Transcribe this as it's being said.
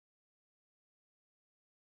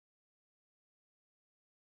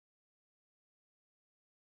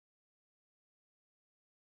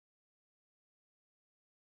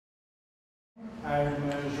I'm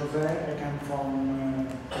José. I come from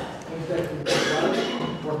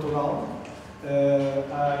Portugal.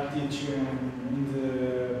 I teach in the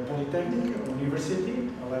Polytechnic University,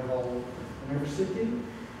 a level university,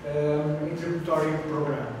 introductory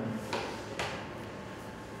program.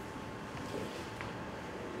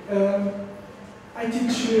 I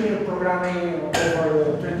teach programming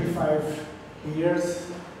over 25 years,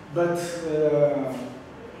 but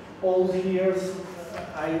all the years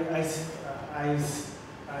I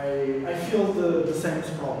feel the same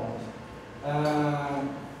problems.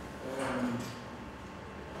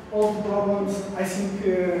 All the problems, I think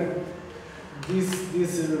this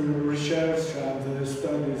research and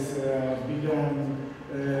studies began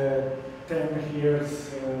 10 years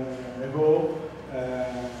ago.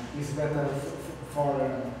 Is better for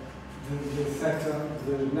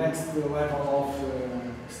the next level of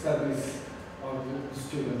studies of the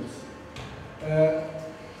students.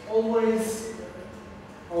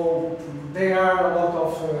 There are a lot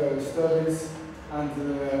of studies and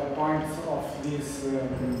points of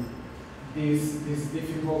this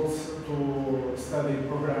difficult to study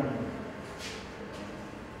programming.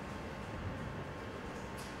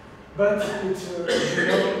 But it's you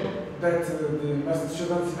know that the most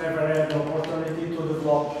students never had the opportunity to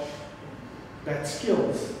develop that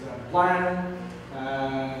skills, the plan,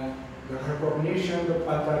 the recognition, the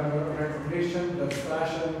pattern recognition, the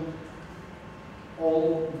abstraction,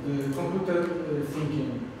 all the computer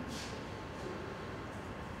thinking.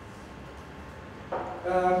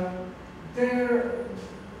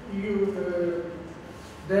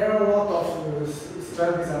 There are a lot of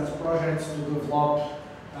studies and projects to develop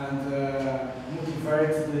and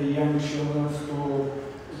motivate the young children to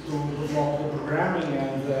develop the programming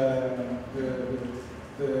and the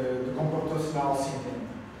computational thinking.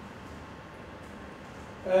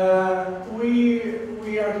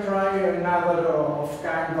 We are trying another of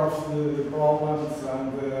kind of the problems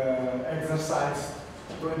and exercise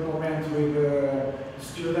to implement with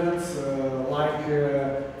students, like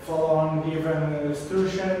follow on given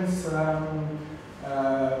instructions,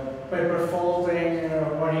 paper folding,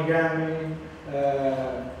 origami,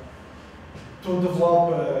 to develop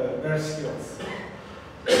their skills.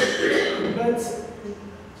 But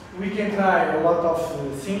we can try a lot of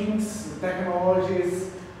things, technologies,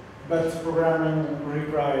 but programming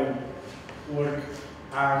requires work,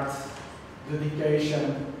 art,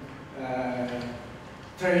 dedication,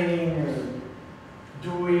 training,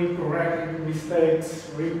 doing, correcting mistakes,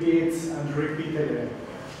 repeats, and repeat again.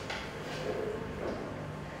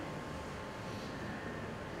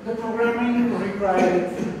 The programming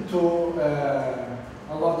required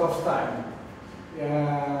a lot of time.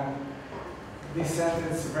 This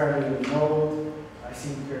sentence is very low, I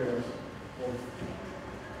think,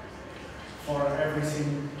 for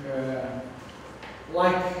everything.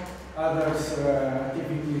 Like others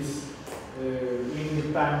activities, we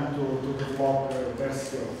need time to develop their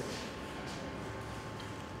skills.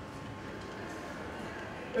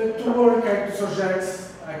 To work, I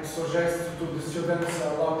suggest to the students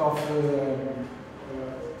a lot of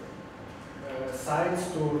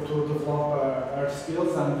sites to develop our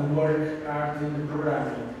skills and work hard in the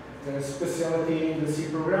programming. The specialty in the C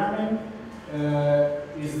programming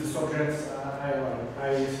is the subjects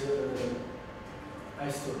I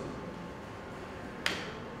study.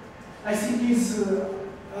 I think it's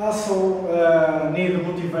also need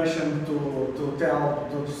motivation to tell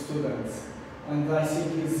to the students, and I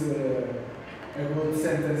think it's a good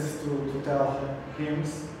sentence to tell him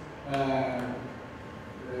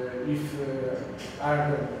if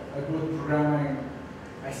are a good programming.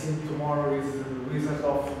 I think tomorrow is the result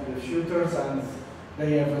of the futures, and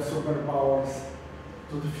they have superpowers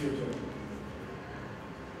to the future.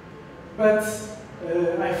 But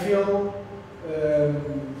I feel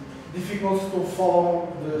difficult to follow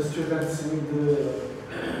the students in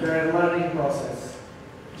their learning process.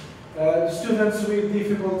 Students with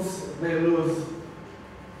difficulties, they lose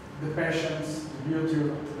the passions, the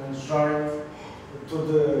beauty, and joy to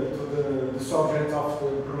the subject of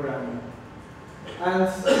the programming. And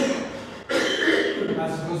as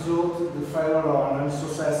a result, the failure or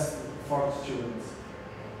unsuccess for the students.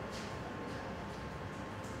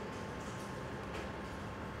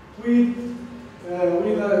 With a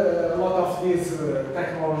lot of these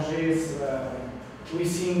technologies, we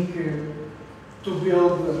think to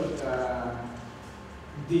build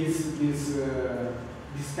this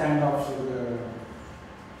kind of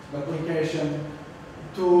application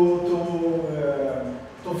to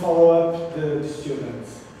follow up the students.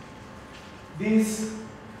 The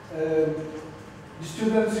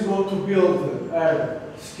students go to build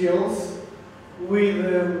skills with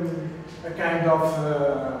a kind of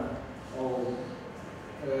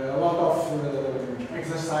a lot of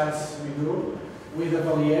exercise we do with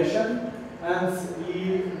evaluation, and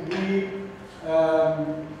we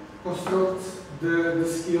construct the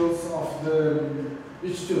skills of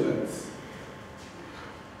each student.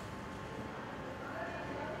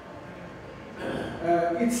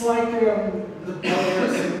 It's like the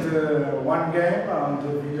players in the one game, on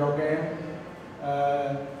the video game.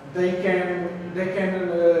 They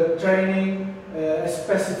can training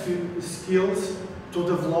specific skills to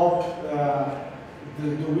develop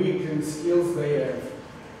the weak skills they have.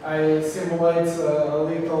 I simulate a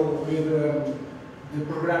little with the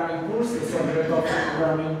programming course, the subject of the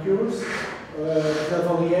programming course, the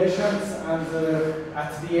evaluations, and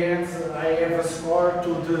at the end I have a score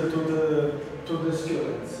to the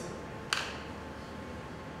students.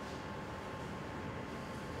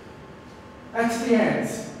 At the end,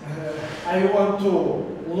 I want to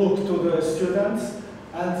look to the students,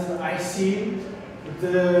 and I see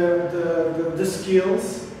the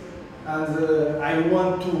skills, and I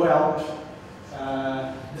want to help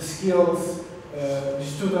the skills. The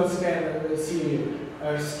students can see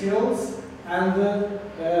our skills, and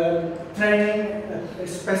training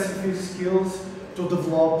specific skills to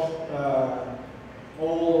develop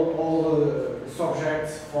all the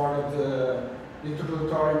subjects for the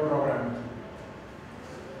introductory program.